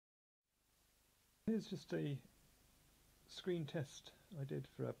Here's just a screen test I did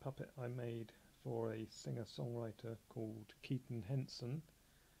for a puppet I made for a singer-songwriter called Keaton Henson,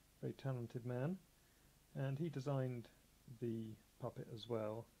 very talented man, and he designed the puppet as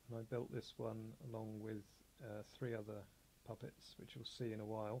well, and I built this one along with three other puppets which you'll see in a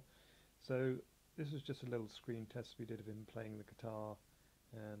while. So this was just a little screen test we did of him playing the guitar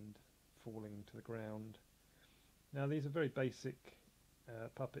and falling to the ground. Now these are very basic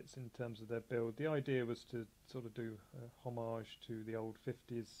puppets in terms of their build. The idea was to sort of do a homage to the old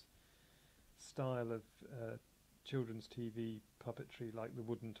 50s style of children's TV puppetry like the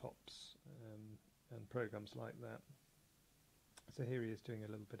Wooden Tops and programs like that. So here he is doing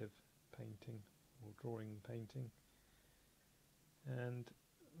a little bit of painting or drawing painting, and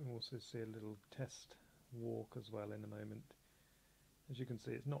we'll also see a little test walk as well in a moment. As you can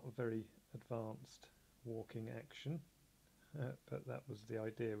see, it's not a very advanced walking action, but that was the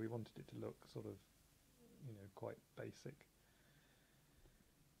idea. We wanted it to look sort of, quite basic.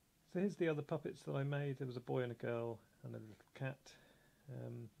 So here's the other puppets that I made. There was a boy and a girl and a little cat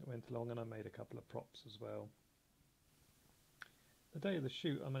that went along, and I made a couple of props as well. The day of the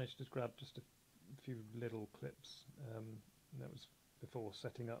shoot I managed to grab just a few little clips, and that was before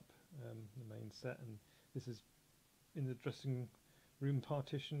setting up the main set, and this is in the dressing room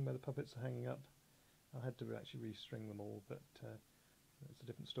partition where the puppets are hanging up. I had to actually restring them all, but that's a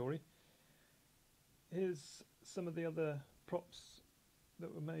different story. Here's some of the other props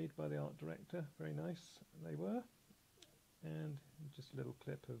that were made by the art director. Very nice they were, and just a little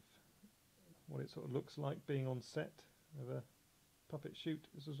clip of what it sort of looks like being on set of a puppet shoot.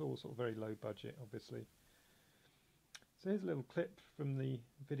 This was all sort of very low budget, obviously. So here's a little clip from the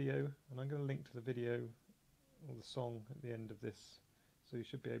video, and I'm going to link to the video or the song at the end of this, so you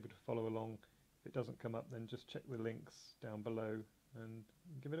should be able to follow along. If it doesn't come up, then just check the links down below and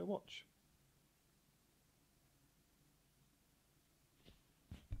give it a watch.